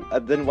I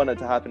didn't want it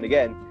to happen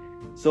again.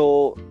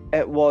 So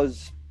it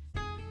was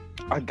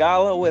a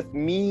gala with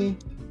me,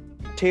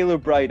 Taylor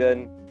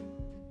Bryden,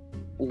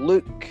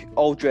 Luke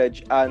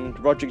Aldridge, and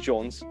Roderick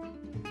Jones.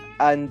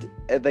 And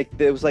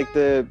there was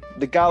the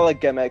gala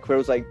gimmick where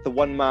it was the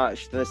one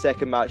match, then the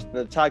second match, then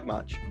the tag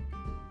match.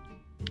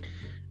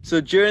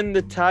 So during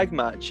the tag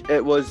match,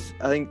 it was,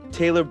 I think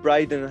Taylor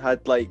Bryden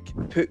had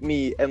put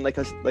me in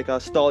a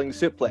stalling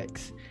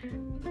suplex,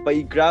 but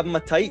he grabbed my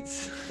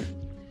tights.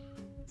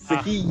 So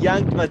he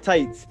yanked my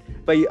tights,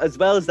 but as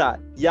well as that,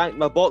 yanked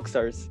my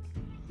boxers.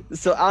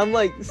 So I'm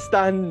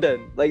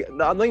standing, I'm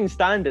not even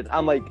standing,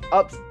 I'm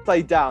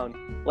upside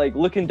down,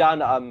 looking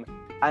down at him.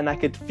 And I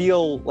could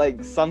feel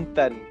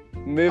something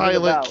moving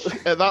about.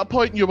 At that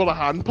point, you were a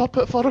hand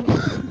puppet for him.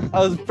 I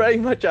was pretty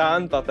much a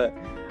hand puppet,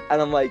 and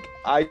I'm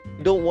I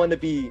don't want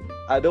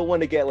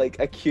to get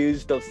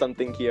accused of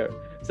something here.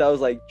 So I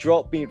was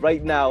drop me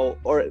right now,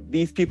 or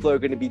these people are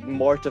going to be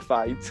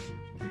mortified.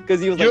 Because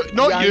he was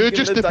not you,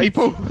 just the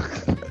people.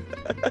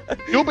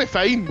 You'll be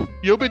fine.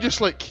 You'll be just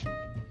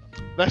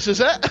this is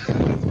it.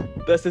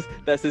 This is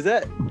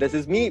it. This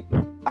is me.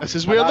 This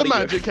is where the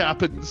magic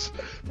happens.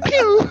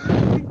 Pew.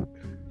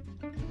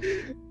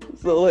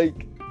 So he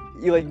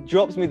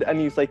drops me and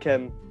he's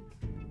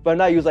but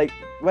now he was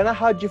when I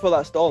had you for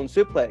that stall and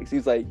suplex,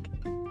 he's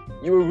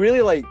you were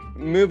really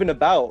moving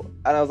about,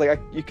 and I was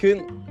you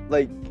couldn't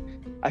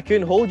I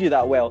couldn't hold you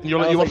that well. You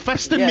were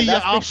fisting me, you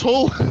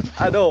asshole.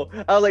 I know.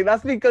 I was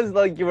that's because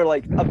you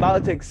were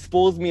about to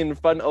expose me in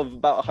front of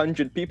about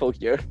 100 people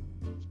here.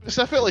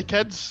 Specifically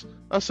kids.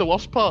 That's the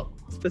worst part.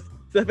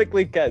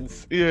 Specifically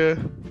kids. Yeah.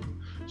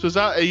 So is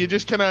that, are you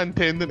just kind of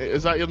intending,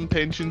 is that your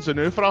intentions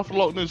now for after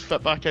lockdown, is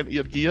fit back into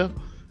your gear?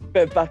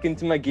 Fit back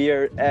into my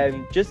gear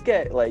and just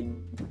get like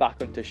back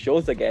onto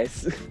shows, I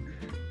guess.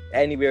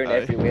 Anywhere and Aye.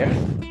 everywhere.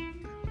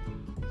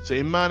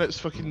 Same, man,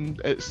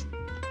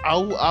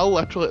 I'll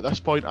literally at this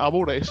point, I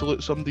will wrestle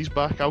at somebody's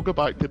back. I'll go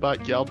back to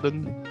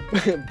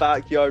backyarding.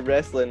 Backyard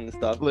wrestling and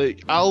stuff.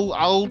 Like,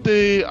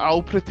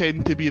 I'll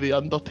pretend to be the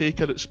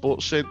Undertaker at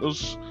sports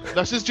centres.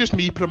 This is just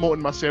me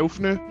promoting myself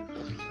now.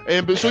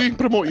 But so you can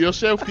promote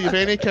yourself. Do you have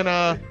any kind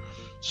of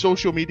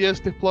social medias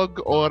to plug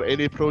or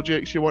any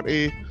projects you want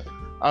to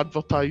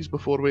advertise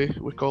before we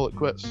call it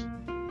quits?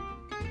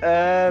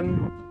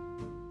 I'm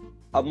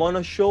on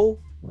a show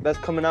that's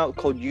coming out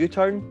called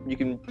U-Turn. You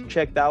can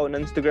check that out on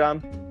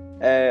Instagram.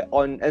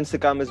 On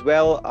Instagram as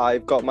well,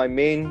 I've got my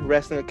main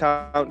wrestling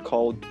account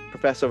called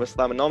Professor of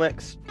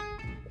Islamonomics.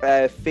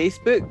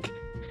 Facebook,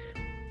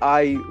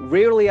 I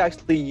rarely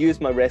actually use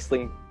my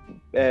wrestling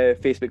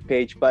Facebook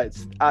page, but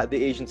it's at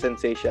the Asian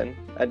Sensation,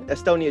 and I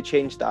still need to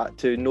change that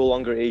to no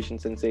longer Asian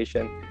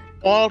Sensation.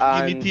 Or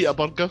you need to eat a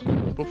burger.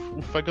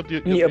 We've figured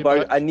you. Eat a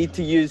burger. I need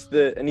to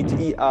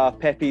eat a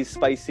Pepe's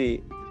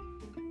spicy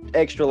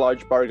extra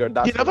large burger.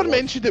 That's You never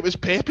mentioned it was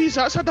Pepe's.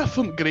 That's a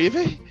different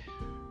gravy.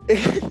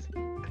 It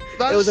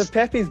was a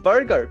Pepe's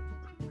burger.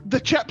 The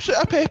chips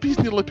at a Pepe's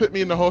nearly put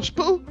me in the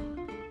hospital.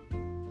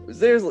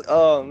 Seriously,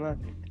 oh man.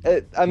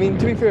 I mean,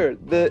 to be fair,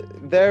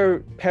 their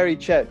peri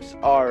chips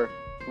are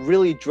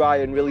really dry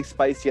and really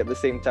spicy at the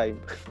same time.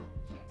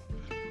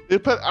 They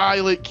put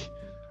like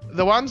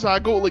the ones I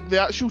got, like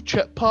the actual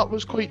chip part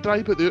was quite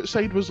dry, but the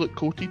outside was like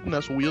coated in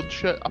this weird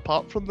shit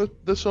apart from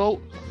the salt.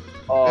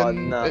 Oh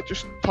and no! It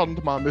just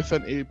turned my mouth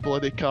into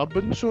bloody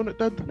carbon zone. It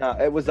did. Nah,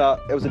 it was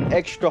an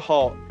extra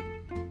hot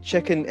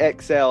chicken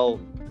XL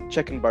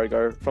chicken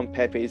burger from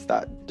Pepe's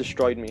that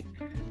destroyed me.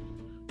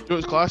 So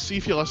it's class. See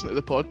if you listen to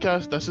the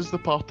podcast. This is the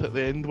part at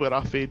the end where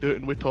I fade out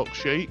and we talk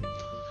shite.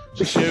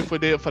 So see if we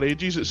do it for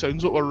ages, it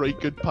sounds like we're right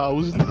good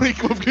pals and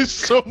like we've got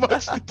so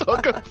much to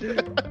talk about.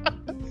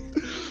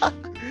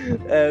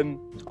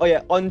 Oh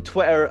yeah, on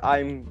Twitter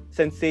I'm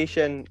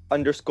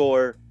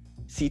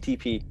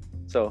sensation_CTP.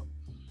 So,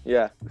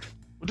 yeah.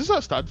 What does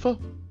that stand for?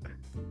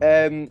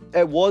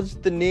 It was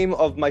the name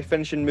of my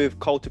finishing move,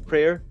 Call to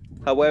Prayer.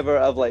 However,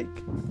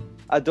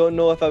 I don't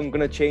know if I'm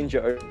gonna change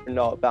it or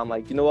not, but I'm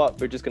like, you know what?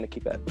 We're just gonna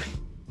keep it.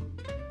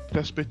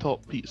 Crispy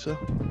top pizza.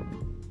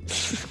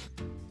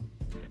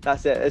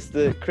 That's it. It's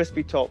the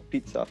crispy top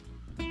pizza.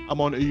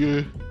 I'm on to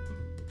you,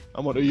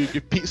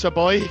 you pizza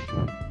boy.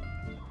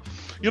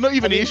 You're not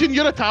even Asian,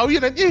 you're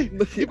Italian, aren't you?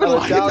 You've been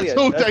lying this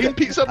whole time,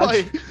 pizza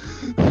boy.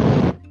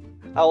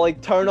 I'll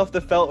like turn off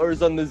the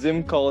filters on the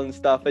Zoom call and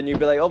stuff, and you'd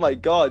be like, oh my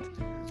god.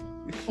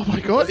 Oh my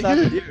god,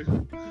 are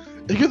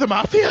you the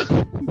mafia?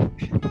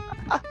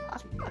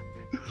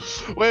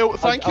 Well,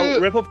 thank you.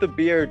 I'll rip off the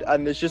beard,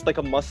 and there's just like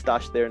a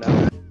mustache there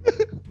now.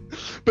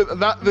 But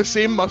the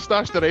same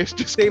mustache, the rest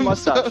just same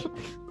mustache.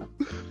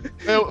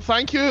 Well,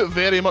 thank you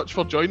very much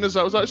for joining us.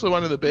 That was actually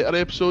one of the better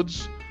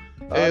episodes.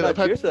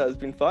 Cheers, that has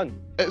been fun.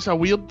 It's a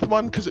weird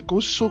one because it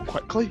goes so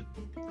quickly.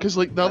 Because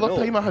like the other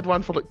time I had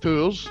one for like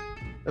 2 hours,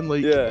 and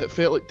like it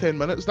felt like 10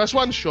 minutes. This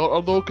one's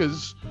shorter though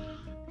because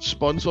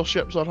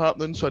sponsorships are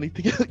happening, so I need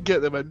to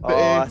get them in. But,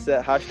 that's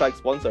it. Hashtag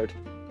sponsored.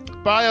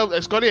 Bye.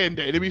 It's going to end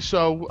anyway,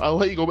 so I'll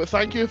let you go. But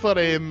thank you for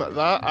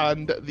that,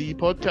 and the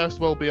podcast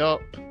will be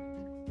up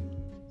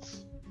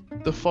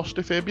the 1st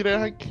of February,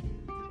 I think.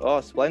 Oh,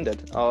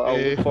 splendid. I'll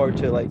look forward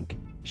to like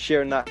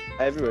sharing that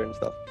everywhere and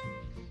stuff.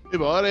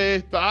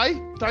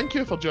 Bye. Thank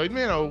you for joining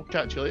me, and I'll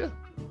catch you later.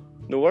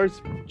 No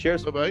worries.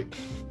 Cheers. Bye-bye.